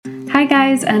Hi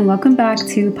guys, and welcome back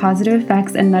to Positive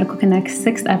Effects and Medical Connect's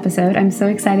 6th episode. I'm so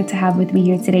excited to have with me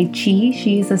here today Chi.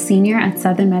 She's a senior at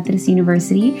Southern Methodist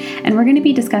University, and we're going to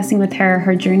be discussing with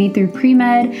her journey through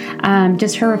pre-med,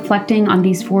 just her reflecting on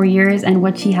these 4 years and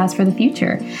what she has for the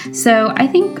future. So I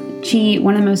think Chi,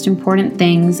 one of the most important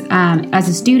things as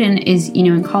a student is,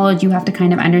 in college you have to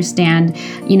kind of understand,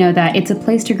 that it's a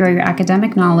place to grow your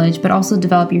academic knowledge, but also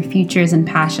develop your futures and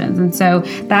passions. And so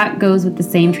that goes with the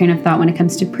same train of thought when it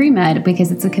comes to pre-med,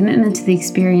 because it's a commitment to the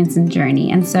experience and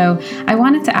journey. And so I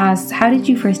wanted to ask, how did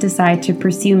you first decide to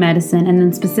pursue medicine and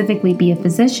then specifically be a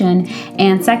physician?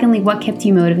 And secondly, what kept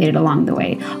you motivated along the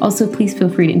way? Also, please feel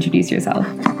free to introduce yourself.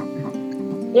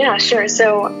 Yeah, sure.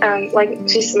 So, like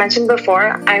she mentioned before,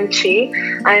 I'm Chi.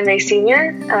 I'm a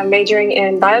senior majoring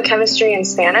in biochemistry and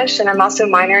Spanish, and I'm also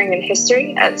minoring in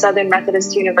history at Southern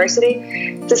Methodist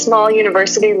University. It's a small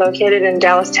university located in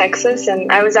Dallas, Texas, and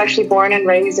I was actually born and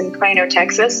raised in Plano,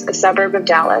 Texas, a suburb of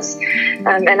Dallas.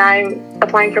 And I'm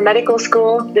applying for medical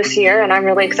school this year, and I'm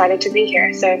really excited to be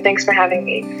here. So thanks for having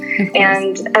me.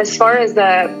 And as far as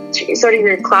the sort of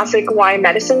your classic why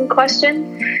medicine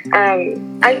question,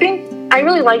 I think I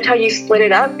really liked how you split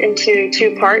it up into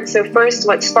two parts. So first,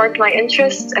 what sparked my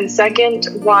interest, and second,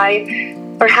 why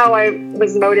or how I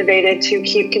was motivated to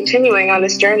keep continuing on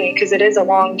this journey, because it is a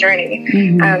long journey.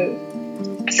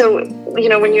 So,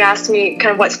 when you asked me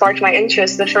kind of what sparked my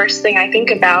interest, the first thing I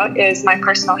think about is my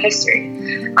personal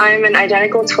history. I'm an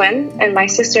identical twin, and my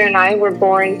sister and I were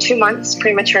born 2 months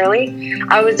prematurely.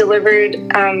 I was delivered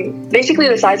basically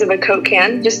the size of a Coke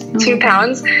can, just 2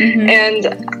 pounds. And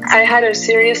I had a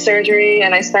serious surgery,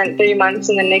 and I spent 3 months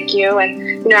in the NICU.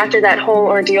 And, after that whole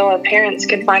ordeal, our parents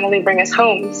could finally bring us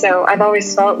home. So I've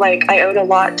always felt like I owed a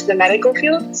lot to the medical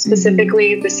field,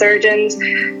 specifically the surgeons,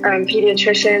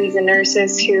 pediatricians, and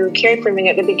nurses who cared for me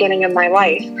at the beginning of my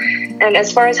life. And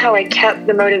as far as how I kept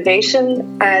the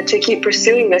motivation to keep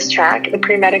pursuing this track, the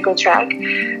pre-medical track,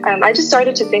 I just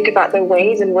started to think about the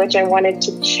ways in which I wanted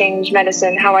to change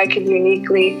medicine, how I could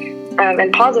uniquely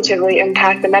and positively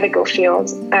impact the medical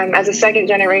field. As a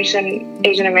second-generation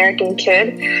Asian American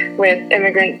kid with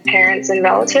immigrant parents and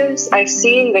relatives, I've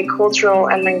seen the cultural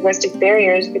and linguistic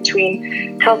barriers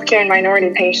between healthcare and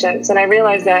minority patients, and I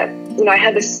realized that I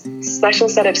had this special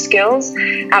set of skills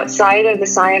outside of the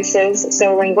sciences,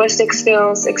 so linguistic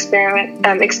skills,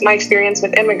 my experience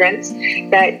with immigrants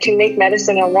that can make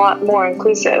medicine a lot more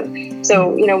inclusive.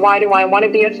 So, why do I want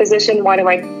to be a physician? Why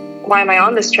am I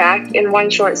on this track? In one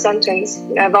short sentence,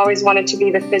 I've always wanted to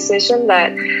be the physician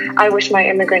that I wish my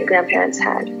immigrant grandparents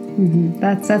had.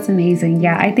 That's amazing.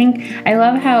 Yeah, I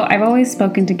love how I've always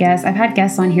spoken to guests. I've had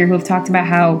guests on here who have talked about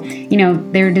how,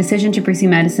 their decision to pursue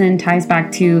medicine ties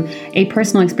back to a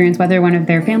personal experience, whether one of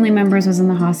their family members was in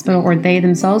the hospital or they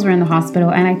themselves were in the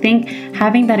hospital. And I think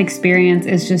having that experience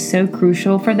is just so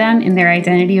crucial for them in their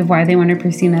identity of why they want to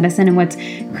pursue medicine. And what's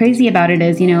crazy about it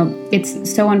is,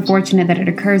 it's so unfortunate that it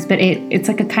occurs, but it's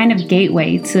like a kind of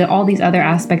gateway to all these other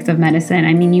aspects of medicine.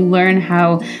 I mean, you learn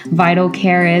how vital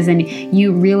care is, and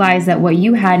you realize that what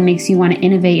you had makes you want to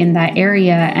innovate in that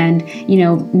area and,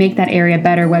 make that area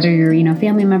better, whether your,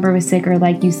 family member was sick or,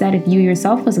 like you said, if you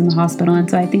yourself was in the hospital. And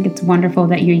so I think it's wonderful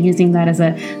that you're using that as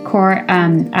a core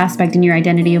aspect in your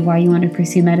identity of why you want to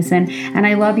pursue medicine. And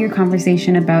I love your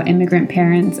conversation about immigrant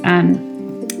parents.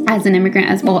 As an immigrant,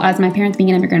 as well as my parents being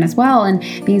an immigrant as well, and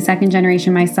being second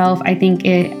generation myself, I think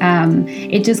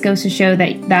it just goes to show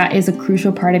that that is a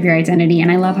crucial part of your identity.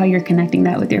 And I love how you're connecting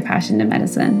that with your passion to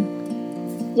medicine.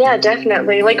 Yeah,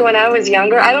 definitely. Like when I was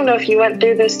younger, I don't know if you went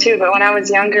through this too, but when I was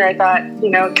younger, I thought,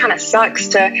 it kind of sucks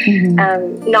to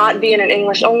not be in an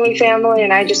English-only family,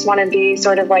 and I just want to be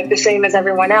sort of like the same as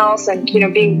everyone else, and,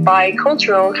 being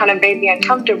bicultural kind of made me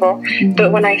uncomfortable.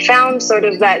 But when I found sort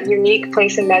of that unique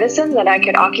place in medicine that I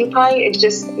could occupy, it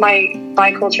just, my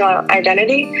bicultural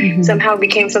identity somehow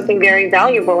became something very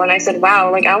valuable. And I said, wow,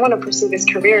 like I want to pursue this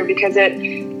career because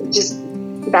it just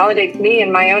validate me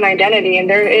and my own identity. And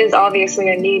there is obviously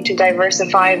a need to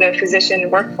diversify the physician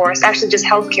workforce, actually just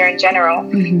healthcare in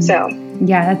general. So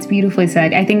yeah, that's beautifully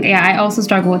said. I think, I also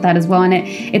struggle with that as well. And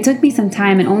it took me some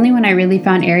time. And only when I really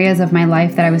found areas of my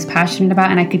life that I was passionate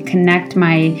about and I could connect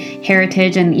my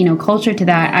heritage and, culture to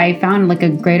that, I found like a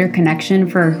greater connection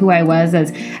for who I was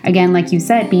as, again, like you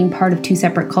said, being part of two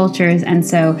separate cultures. And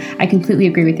so I completely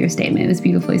agree with your statement. It was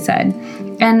beautifully said.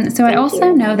 And so I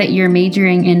also know that you're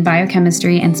majoring in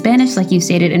biochemistry and Spanish, like you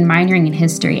stated, and minoring in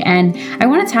history. And I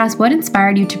wanted to ask, what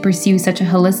inspired you to pursue such a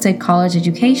holistic college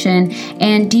education?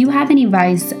 And do you have any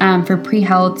advice for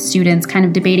pre-health students kind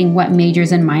of debating what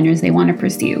majors and minors they want to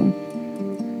pursue?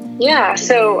 Yeah,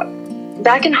 so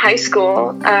back in high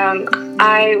school,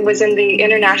 I was in the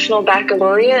International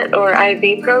Baccalaureate or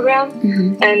IB program,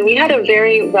 and we had a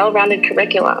very well-rounded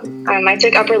curriculum. I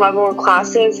took upper-level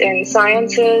classes in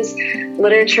sciences,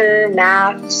 literature,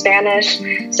 math, Spanish.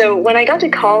 So when I got to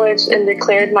college and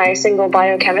declared my single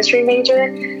biochemistry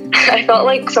major, I felt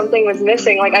like something was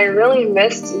missing. Like I really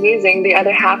missed using the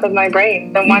other half of my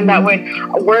brain, the one that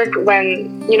would work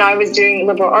when, I was doing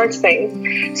liberal arts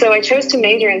things. So I chose to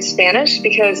major in Spanish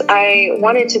because I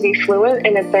wanted to be fluent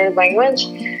in a third language.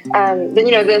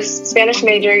 This Spanish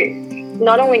major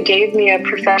not only gave me a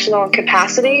professional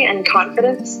capacity and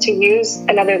confidence to use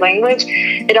another language,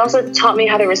 it also taught me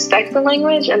how to respect the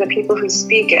language and the people who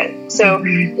speak it. So,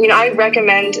 I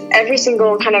recommend every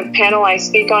single kind of panel I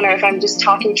speak on, or if I'm just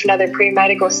talking to another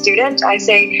pre-medical student, I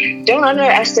say, don't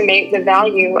underestimate the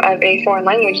value of a foreign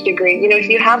language degree. If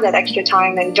you have that extra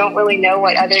time and don't really know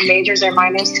what other majors or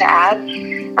minors to add,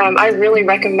 I really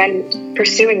recommend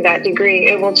pursuing that degree.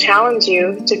 It will challenge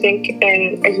you to think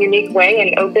in a unique way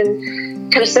and open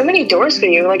kind of so many doors for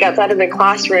you, like outside of the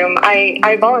classroom.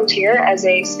 I volunteer as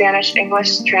a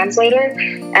Spanish-English translator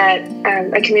at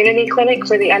a community clinic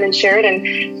for the uninsured,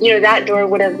 and that door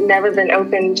would have never been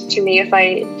opened to me if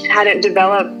I hadn't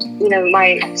developed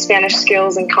my Spanish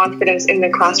skills and confidence in the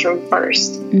classroom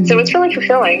first. So it's really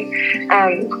fulfilling.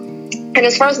 And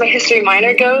as far as my history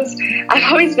minor goes,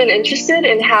 I've always been interested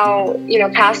in how,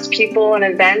 past people and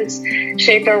events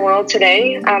shaped our world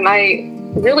today. I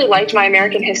really liked my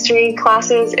American history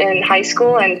classes in high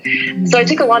school, and so I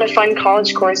took a lot of fun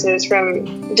college courses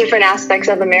from different aspects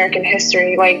of American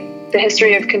history, like the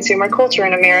history of consumer culture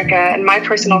in America, and my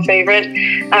personal favorite,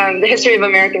 the history of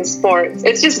American sports.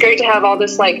 It's just great to have all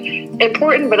this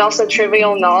important but also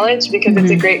trivial knowledge because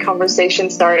it's a great conversation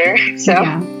starter. So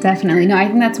yeah, definitely. No, I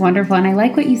think that's wonderful. And I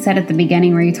like what you said at the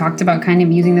beginning where you talked about kind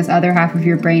of using this other half of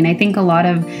your brain. I think a lot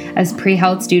of, as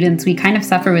pre-health students, we kind of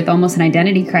suffer with almost an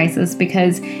identity crisis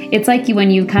because it's like when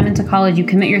you come into college, you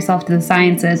commit yourself to the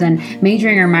sciences, and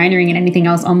majoring or minoring in anything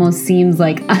else almost seems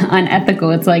like unethical.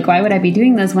 It's like, why would I be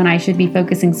doing this when I should be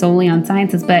focusing solely on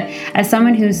sciences? But as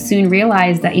someone who soon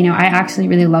realized that, I actually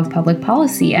really love public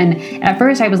policy. And at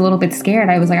first I was a little bit scared.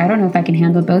 I was like, I don't know if I can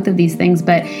handle both of these things.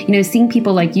 But, seeing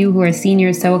people like you who are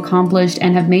seniors so accomplished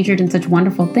and have majored in such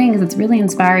wonderful things, it's really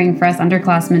inspiring for us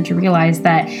underclassmen to realize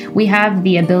that we have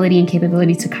the ability and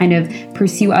capability to kind of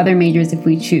pursue other majors if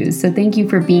we choose. So thank you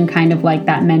for being kind of like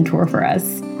that mentor for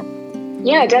us.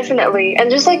 Yeah, definitely.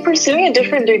 And just pursuing a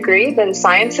different degree than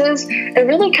sciences, it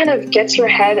really kind of gets your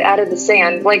head out of the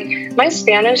sand. My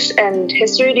Spanish and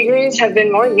history degrees have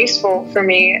been more useful for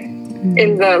me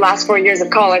in the last 4 years of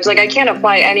college. I can't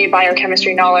apply any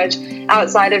biochemistry knowledge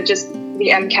outside of just the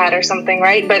MCAT or something,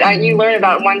 right? But you learn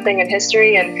about one thing in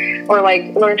history or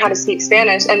learn how to speak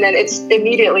Spanish, and then it's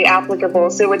immediately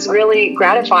applicable. So it's really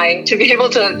gratifying to be able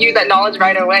to use that knowledge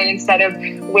right away instead of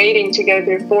waiting to go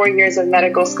through 4 years of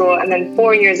medical school and then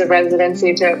 4 years of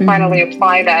residency to finally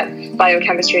apply that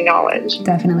biochemistry knowledge.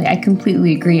 Definitely. I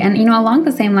completely agree. And, along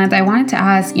the same lines, I wanted to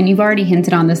ask, and you've already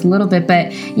hinted on this a little bit,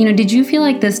 but, did you feel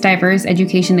like this diverse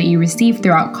education that you received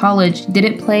throughout college, did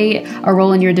it play a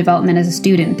role in your development as a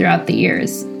student throughout the years?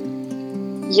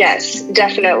 Yes,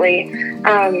 definitely.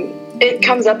 It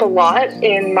comes up a lot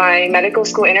in my medical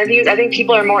school interviews. I think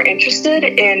people are more interested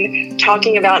in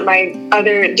talking about my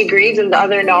other degrees and the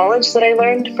other knowledge that I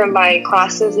learned from my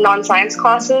classes, non-science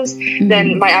classes,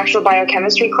 than my actual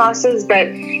biochemistry classes. But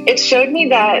it showed me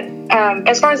that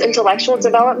as far as intellectual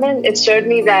development, it showed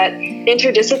me that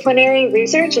interdisciplinary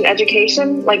research and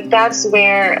education, that's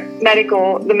where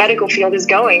the medical field is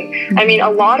going. I mean,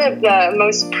 a lot of the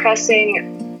most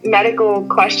pressing medical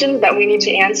questions that we need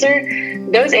to answer,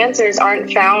 those answers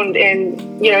aren't found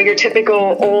in your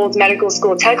typical old medical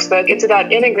school textbook. It's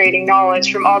about integrating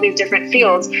knowledge from all these different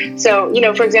fields. So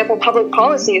for example, public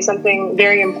policy is something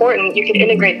very important. You can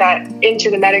integrate that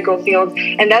into the medical field,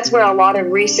 and that's where a lot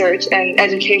of research and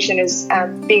education is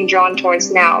being drawn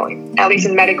towards now, at least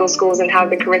in medical schools, and how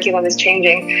the curriculum is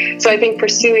changing. So I think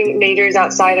pursuing majors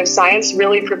outside of science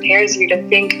really prepares you to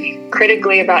think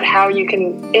critically about how you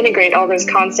can integrate all those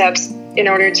concepts in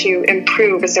order to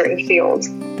improve a certain field.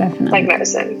 Definitely. Like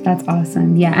medicine. That's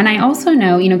awesome. Yeah. And I also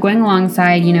know, going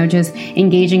alongside, just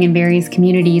engaging in various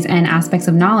communities and aspects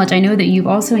of knowledge, I know that you've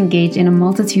also engaged in a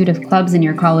multitude of clubs in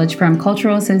your college, from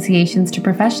cultural associations to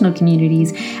professional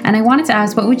communities. And I wanted to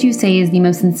ask, what would you say is the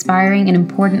most inspiring and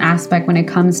important aspect when it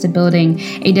comes to building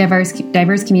a diverse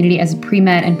community as a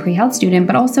pre-med and pre-health student,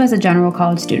 but also as a general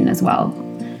college student as well?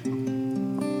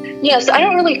 Yes, I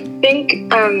don't really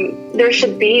think there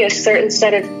should be a certain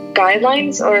set of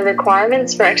guidelines or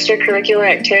requirements for extracurricular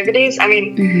activities. I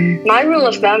mean, my rule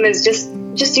of thumb is just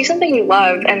just do something you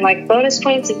love, and like bonus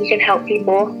points if you can help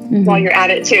people while you're at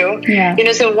it too. Yeah.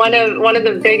 So one of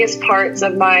the biggest parts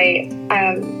of my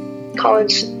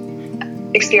college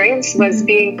experience was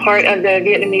being part of the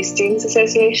Vietnamese Students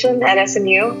Association at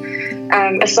SMU.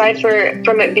 Aside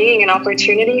from it being an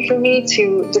opportunity for me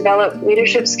to develop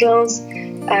leadership skills,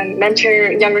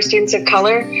 mentor younger students of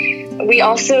color, we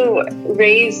also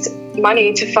raised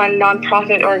money to fund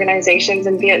nonprofit organizations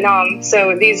in Vietnam.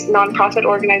 So these nonprofit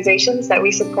organizations that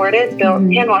we supported built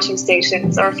hand washing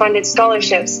stations or funded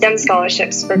scholarships, STEM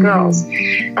scholarships for girls.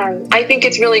 I think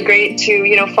it's really great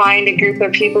to, find a group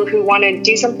of people who want to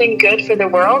do something good for the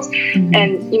world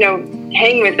and,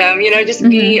 hang with them, just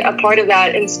be a part of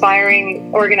that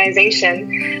inspiring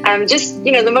organization.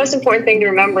 The most important thing to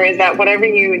remember is that whatever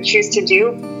you choose to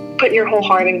do, put your whole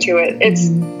heart into it.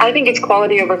 I think it's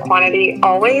quality over quantity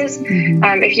always.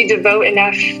 If you devote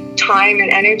enough time and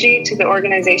energy to the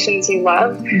organizations you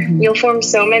love, you'll form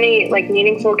so many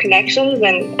meaningful connections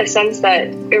and a sense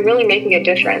that you're really making a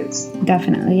difference.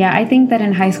 Definitely. Yeah. I think that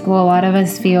in high school, a lot of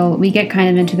us feel we get kind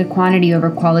of into the quantity over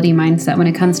quality mindset when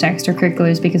it comes to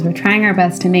extracurriculars, because we're trying our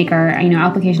best to make our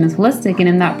application as holistic. And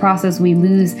in that process, we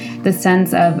lose the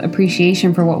sense of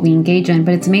appreciation for what we engage in.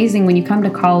 But it's amazing when you come to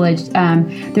college,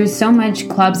 there's so much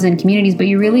clubs and communities, but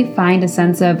you really find a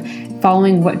sense of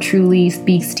following what truly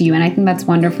speaks to you. And I think that's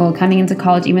wonderful. Coming into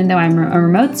college, even though I'm a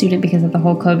remote student because of the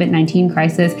whole COVID-19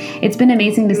 crisis, it's been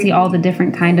amazing to see all the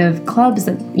different kind of clubs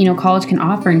that, college can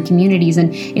offer in communities.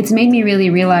 And it's made me really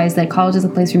realize that college is a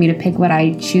place for me to pick what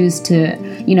I choose to,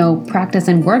 practice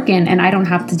and work in. And I don't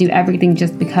have to do everything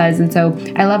just because. And so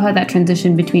I love how that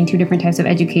transition between two different types of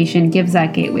education gives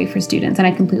that gateway for students. And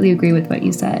I completely agree with what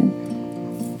you said.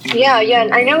 Yeah.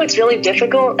 I know it's really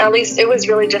difficult. At least it was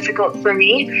really difficult for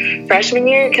me freshman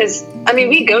year because,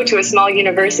 we go to a small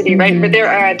university, right? But there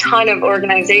are a ton of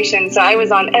organizations. So I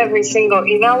was on every single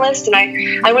email list and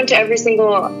I went to every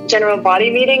single general body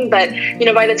meeting. But,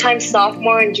 by the time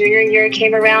sophomore and junior year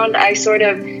came around, I sort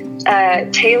of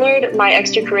tailored my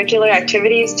extracurricular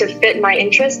activities to fit my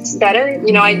interests better.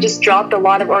 I just dropped a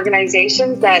lot of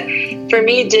organizations that for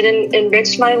me didn't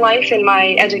enrich my life and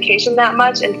my education that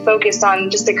much and focused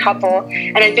on just a couple.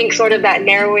 And I think sort of that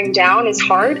narrowing down is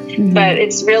hard, but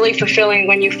it's really fulfilling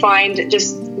when you find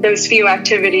just those few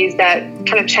activities that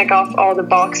kind of check off all the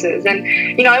boxes. And,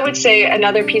 I would say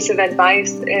another piece of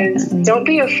advice is don't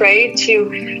be afraid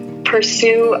to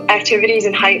pursue activities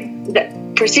in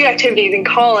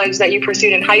college that you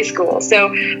pursued in high school. So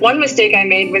one mistake I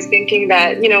made was thinking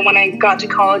that, when I got to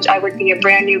college, I would be a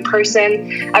brand new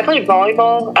person. I played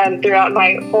volleyball throughout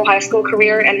my whole high school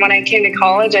career. And when I came to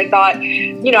college, I thought,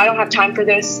 I don't have time for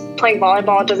this. Playing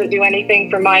volleyball doesn't do anything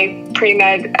for my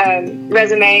pre-med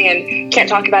resume and can't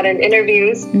talk about it in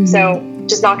interviews. So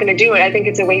just not going to do it. I think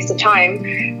it's a waste of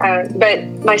time. But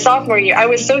my sophomore year, I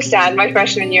was so sad my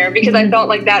freshman year because I felt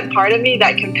like that part of me,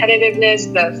 that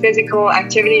competitiveness, the physical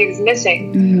activity was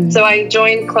missing. So I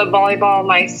joined club volleyball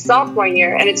my sophomore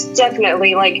year, and it's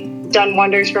definitely done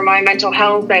wonders for my mental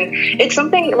health. And it's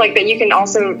something that you can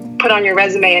also put on your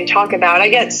resume and talk about. I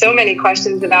get so many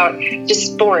questions about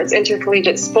just sports,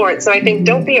 intercollegiate sports. So I think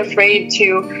don't be afraid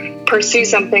to pursue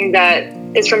something that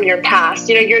is from your past.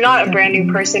 You're not a brand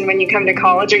new person when you come to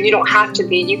college, or you don't have to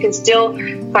be. You can still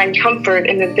find comfort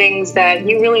in the things that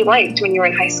you really liked when you were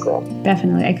in high school.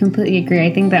 Definitely. I completely agree.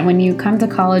 I think that when you come to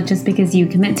college, just because you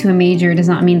commit to a major does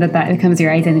not mean that becomes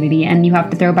your identity. And you have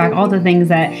to throw back all the things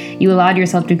that you allowed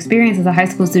yourself to experience as a high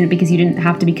school student because you didn't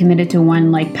have to be committed to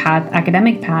one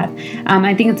academic path.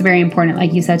 I think it's very important,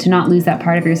 like you said, to not lose that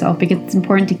part of yourself, because it's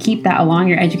important to keep that along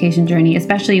your education journey,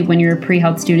 especially when you're a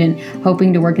pre-health student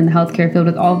hoping to work in the healthcare field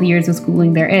with all the years of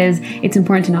schooling there is. It's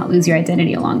important to not lose your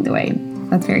identity along the way.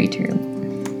 That's very true.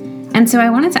 And so I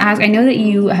wanted to ask, I know that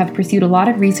you have pursued a lot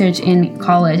of research in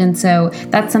college, and so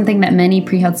that's something that many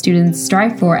pre-health students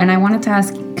strive for. And I wanted to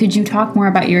ask, could you talk more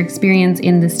about your experience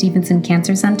in the Stephenson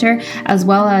Cancer Center as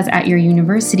well as at your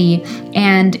university?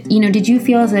 And, did you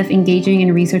feel as if engaging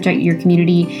in research at your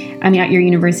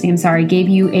university, gave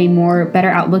you a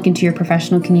better outlook into your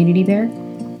professional community there?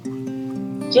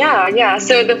 Yeah.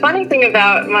 So the funny thing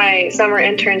about my summer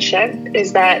internship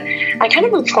is that I kind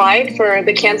of applied for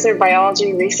the cancer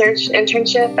biology research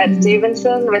internship at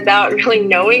Stevenson without really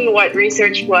knowing what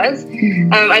research was.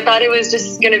 I thought it was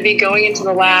just going to be going into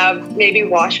the lab, maybe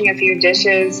washing a few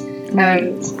dishes,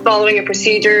 following a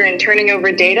procedure and turning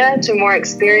over data to more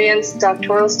experienced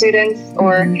doctoral students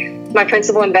or my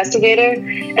principal investigator.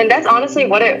 And that's honestly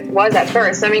what it was at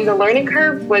first. I mean, the learning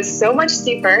curve was so much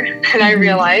steeper than I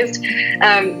realized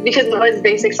because it was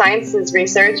basic sciences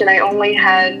research and I only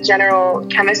had general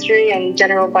chemistry and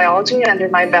general biology under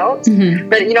my belt.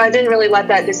 But, I didn't really let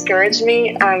that discourage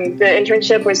me. The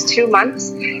internship was 2 months.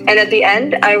 And at the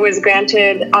end, I was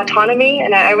granted autonomy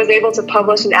and I was able to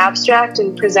publish an abstract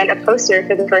and present a poster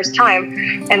for the first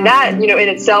time. And that, in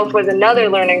itself was another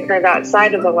learning curve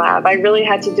outside of the lab. I really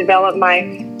had to develop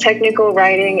my technical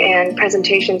writing and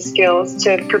presentation skills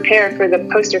to prepare for the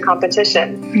poster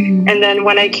competition. And then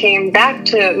when I came back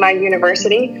to my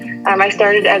university, I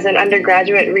started as an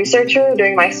undergraduate researcher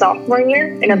during my sophomore year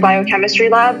in a biochemistry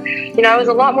lab. I was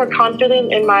a lot more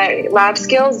confident in my lab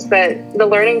skills, but the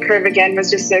learning curve again was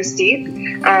just so steep.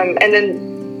 And then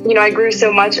I grew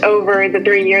so much over the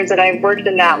 3 years that I worked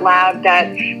in that lab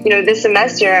that, this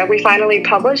semester we finally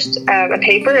published a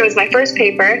paper. It was my first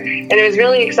paper and it was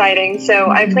really exciting. So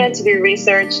I plan to do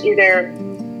research, either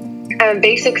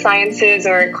basic sciences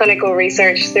or clinical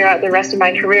research throughout the rest of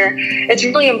my career. It's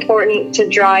really important to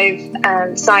drive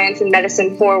science and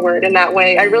medicine forward in that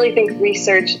way. I really think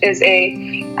research is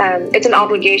it's an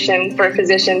obligation for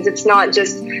physicians. It's not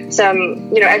just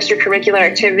some, extracurricular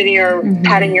activity or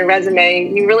padding your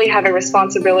resume. You really have a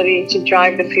responsibility to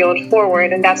drive the field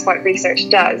forward, and that's what research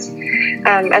does.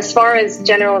 As far as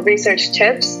general research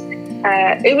tips,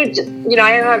 it would,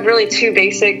 I have really two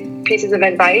basic pieces of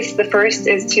advice. The first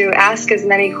is to ask as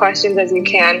many questions as you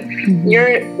can.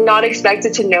 You're not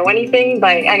expected to know anything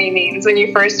by any means when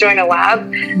you first join a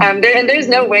lab. There's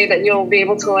no way that you'll be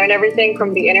able to learn everything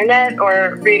from the internet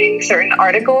or reading certain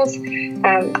articles.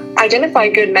 Identify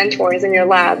good mentors in your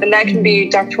lab, and that can be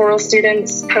doctoral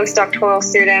students, postdoctoral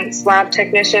students, lab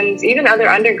technicians, even other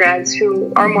undergrads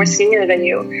who are more senior than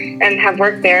you and have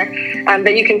worked there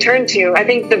that you can turn to. I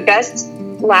think the best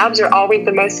labs are always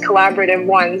the most collaborative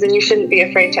ones, and you shouldn't be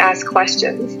afraid to ask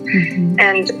questions.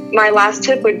 And my last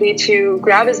tip would be to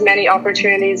grab as many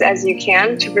opportunities as you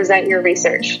can to present your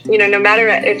research. No matter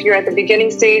if you're at the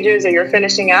beginning stages or you're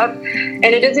finishing up, and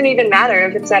it doesn't even matter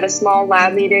if it's at a small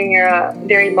lab meeting or a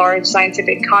very large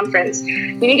scientific conference,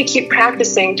 you need to keep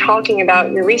practicing talking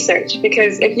about your research,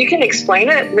 because if you can explain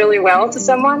it really well to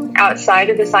someone outside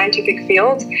of the scientific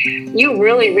field, you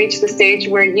really reach the stage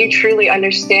where you truly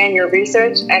understand your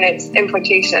research and its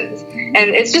implications. And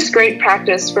it's just great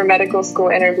practice for medical school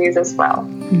interviews as well.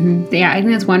 Yeah, I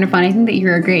think that's wonderful. And I think that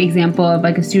you're a great example of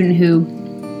a student who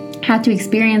had to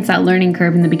experience that learning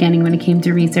curve in the beginning when it came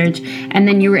to research, and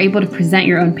then you were able to present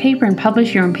your own paper and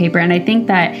publish your own paper. And I think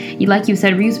that, like you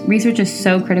said, research is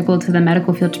so critical to the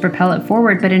medical field to propel it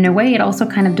forward, but in a way it also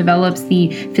kind of develops the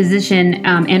physician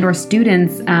and or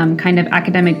students kind of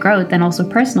academic growth and also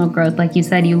personal growth. Like you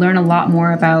said, you learn a lot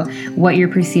more about what you're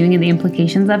pursuing and the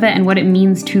implications of it and what it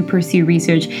means to pursue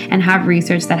research and have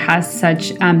research that has such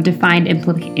defined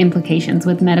implications.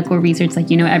 With medical research,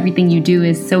 everything you do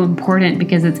is so important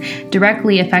because it's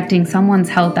directly affecting someone's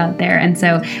health out there. And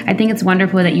so I think it's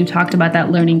wonderful that you talked about that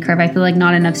learning curve. I feel like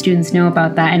not enough students know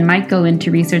about that and might go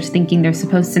into research thinking they're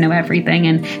supposed to know everything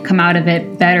and come out of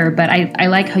it better. But I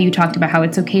like how you talked about how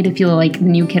it's okay to feel like the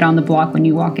new kid on the block when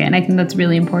you walk in. I think that's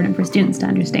really important for students to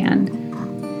understand.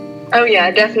 Oh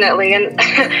yeah, definitely. And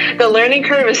the learning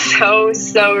curve is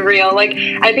so real.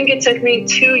 I think it took me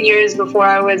 2 years before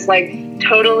I was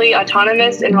totally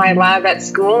autonomous in my lab at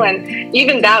school. And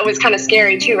even that was kind of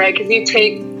scary too, right? Because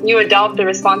you adopt the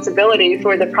responsibility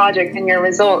for the project and your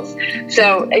results.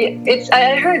 So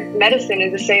I heard medicine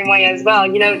is the same way as well.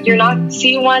 You're not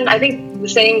see one. I think the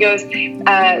saying goes,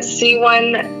 see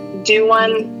one, do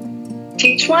one,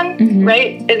 teach one,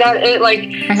 right? Is that it?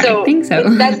 I think so.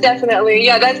 That's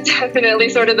definitely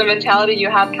sort of the mentality you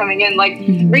have coming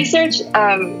in. Research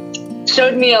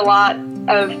showed me a lot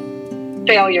of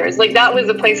failures. That was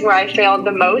the place where I failed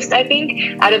the most, I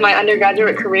think, out of my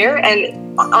undergraduate career.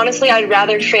 And honestly, I'd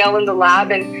rather fail in the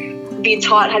lab and be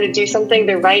taught how to do something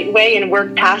the right way and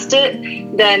work past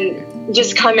it than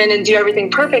just come in and do everything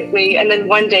perfectly and then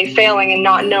one day failing and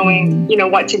not knowing,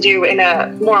 what to do in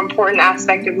a more important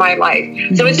aspect of my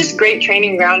life. So it's just great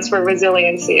training grounds for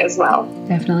resiliency as well.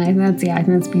 Definitely. I think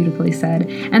that's beautifully said.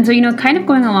 And so, kind of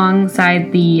going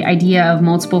alongside the idea of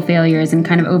multiple failures and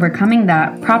kind of overcoming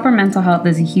that, proper mental health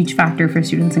is a huge factor for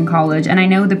students in college. And I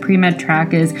know the pre-med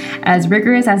track is as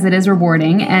rigorous as it is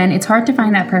rewarding, and it's hard to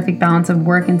find that perfect balance of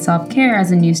work and self-care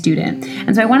as a new student.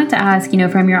 And so I wanted to ask,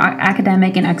 from your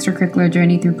academic and extracurricular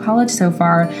journey through college so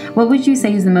far, what would you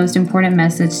say is the most important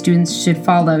message students should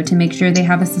follow to make sure they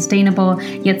have a sustainable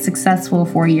yet successful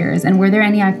 4 years? And were there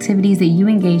any activities that you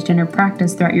engaged in or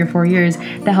practiced throughout your 4 years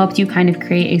that helped you kind of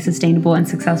create a sustainable and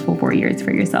successful 4 years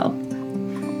for yourself?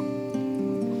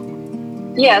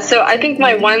 Yeah, so I think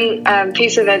my one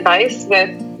piece of advice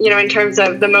in terms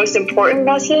of the most important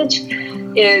message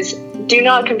is do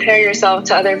not compare yourself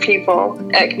to other people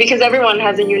because everyone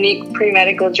has a unique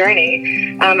pre-medical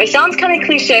journey. It sounds kind of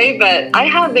cliche, but I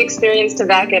have the experience to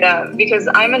back it up because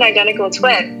I'm an identical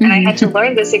twin and I had to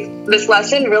learn this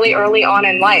lesson really early on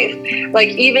in life. Like,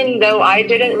 even though I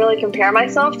didn't really compare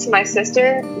myself to my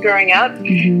sister growing up,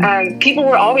 people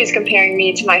were always comparing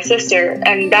me to my sister.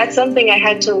 And that's something I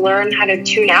had to learn how to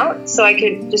tune out so I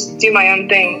could just do my own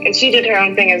thing. And she did her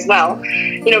own thing as well.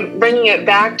 Bringing it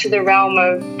back to the realm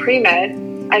of pre-med,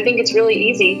 I think it's really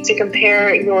easy to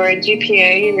compare your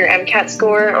GPA and your MCAT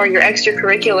score or your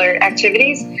extracurricular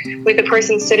activities with the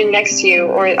person sitting next to you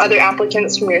or other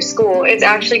applicants from your school. It's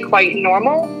actually quite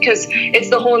normal because it's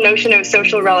the whole notion of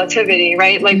social relativity,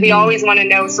 right? Like, we always want to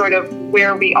know sort of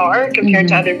where we are compared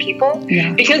to other people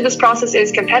because this process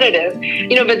is competitive,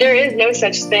 but there is no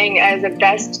such thing as a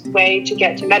best way to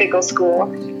get to medical school.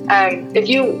 If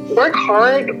you work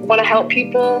hard, want to help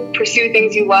people, pursue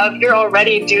things you love, you're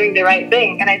already doing the right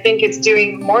thing. And I think it's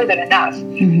doing more than enough.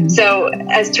 So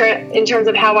in terms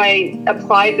of how I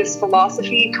applied this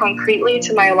philosophy concretely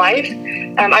to my life,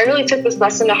 I really took this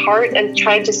lesson to heart and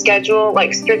tried to schedule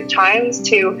like strict times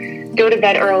to go to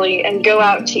bed early and go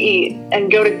out to eat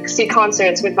and go to see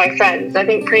concerts with my friends. I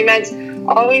think pre-meds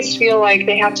always feel like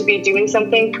they have to be doing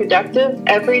something productive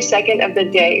every second of the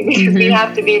day because we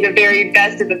have to be the very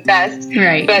best of the best.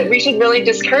 Right. But we should really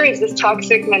discourage this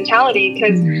toxic mentality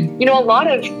because, a lot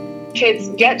of kids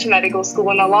get to medical school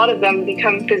and a lot of them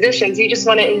become physicians. You just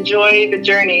want to enjoy the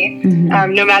journey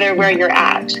no matter where you're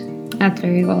at. That's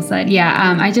very well said.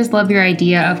 Yeah. I just love your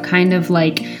idea of kind of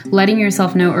like letting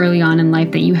yourself know early on in life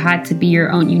that you had to be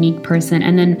your own unique person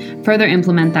and then further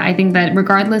implement that. I think that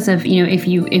regardless of,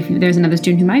 if there's another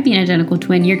student who might be an identical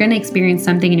twin, you're going to experience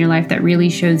something in your life that really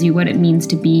shows you what it means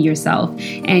to be yourself,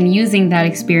 and using that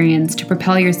experience to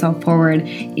propel yourself forward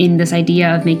in this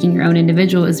idea of making your own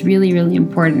individual is really, really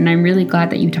important. And I'm really glad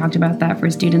that you talked about that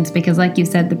for students because, like you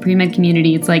said, the pre-med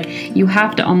community, it's like you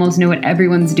have to almost know what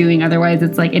everyone's doing. Otherwise,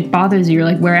 it's like it bothers you. You're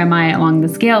like, where am I along the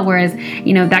scale? Whereas,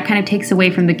 that kind of takes away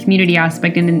from the community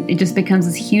aspect and it just becomes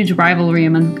this huge rivalry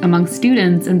among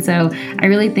students. And so I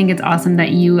really think it's awesome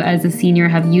that you as a senior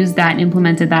have used that and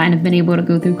implemented that and have been able to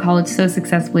go through college so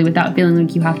successfully without feeling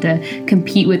like you have to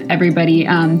compete with everybody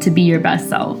to be your best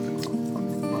self.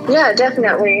 Yeah,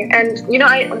 definitely. And,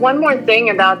 one more thing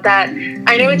about that.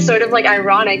 I know it's sort of like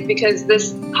ironic because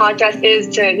this podcast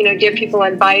is to, give people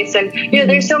advice. And,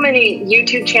 there's so many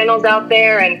YouTube channels out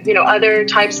there and, other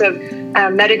types of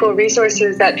medical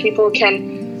resources that people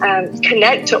can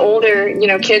connect to older,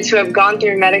 kids who have gone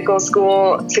through medical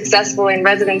school successfully and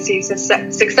residency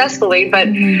successfully. But,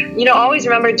 always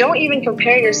remember, don't even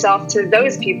compare yourself to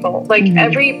those people. Like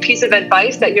every piece of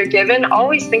advice that you're given,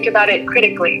 always think about it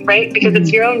critically, right? Because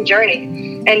it's your own journey.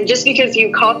 And just because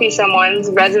you copy someone's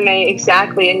resume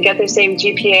exactly and get their same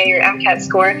GPA or MCAT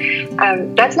score,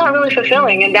 that's not really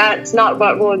fulfilling. And that's not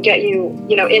what will get you,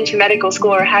 into medical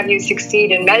school or have you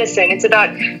succeed in medicine. It's about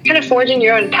kind of forging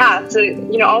your own path. So,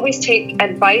 always take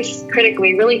advice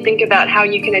critically. Really think about how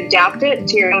you can adapt it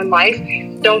to your own life.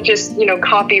 Don't just,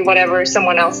 copy whatever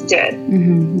someone else did.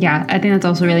 Yeah, I think that's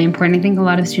also really important. I think a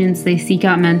lot of students, they seek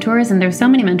out mentors, and there's so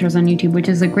many mentors on YouTube, which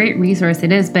is a great resource.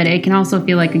 It is, but it can also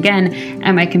feel like, again,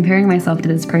 am I comparing myself to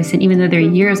this person, even though they're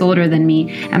years older than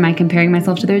me? Am I comparing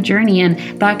myself to their journey? And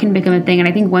that can become a thing. And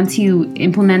I think once you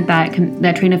implement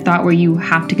that train of thought where you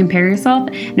have to compare yourself,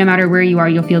 no matter where you are,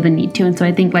 you'll feel the need to. And so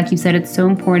I think, like you said, it's so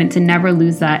important to never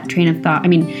lose that train of thought.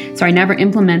 Never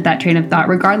implement that train of thought,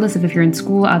 regardless of if you're in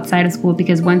school, outside of school,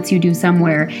 because once you do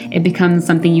somewhere, it becomes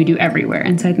something you do everywhere.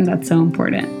 And so I think that's so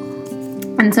important.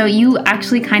 And so you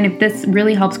actually this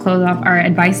really helps close off our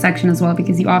advice section as well,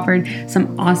 because you offered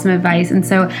some awesome advice. And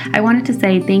so I wanted to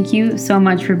say thank you so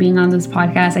much for being on this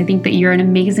podcast. I think that you're an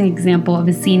amazing example of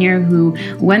a senior who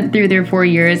went through their 4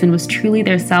 years and was truly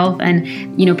their self and,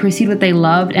 pursued what they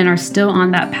loved and are still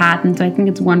on that path. And so I think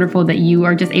it's wonderful that you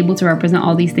are just able to represent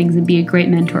all these things and be a great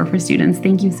mentor for students.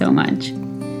 Thank you so much.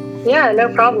 Yeah,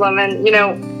 no problem. And,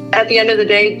 at the end of the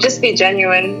day, just be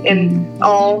genuine in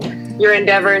all your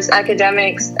endeavors,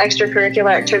 academics,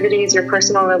 extracurricular activities, your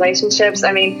personal relationships.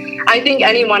 I think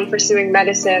anyone pursuing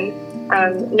medicine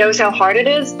knows how hard it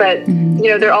is, but,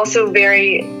 they're also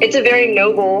it's a very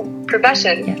noble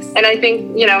profession. Yes. And I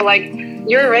think,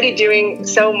 you're already doing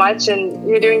so much and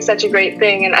you're doing such a great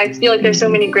thing. And I feel like there's so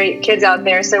many great kids out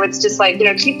there. So it's just like,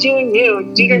 keep doing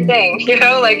you, do your thing,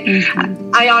 like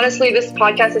I honestly, this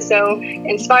podcast is so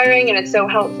inspiring and it's so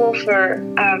helpful for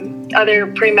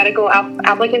other pre-medical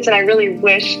applicants. And I really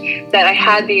wish that I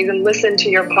had these and listened to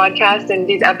your podcast and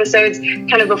these episodes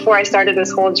kind of before I started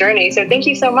this whole journey. So thank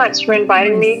you so much for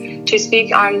inviting me to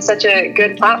speak on such a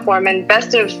good platform, and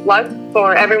best of luck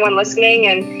for everyone listening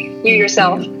and you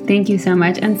yourself. Thank you so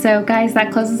much. And so guys,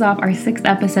 that closes off our 6th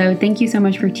episode. Thank you so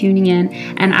much for tuning in,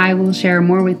 and I will share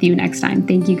more with you next time.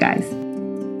 Thank you guys.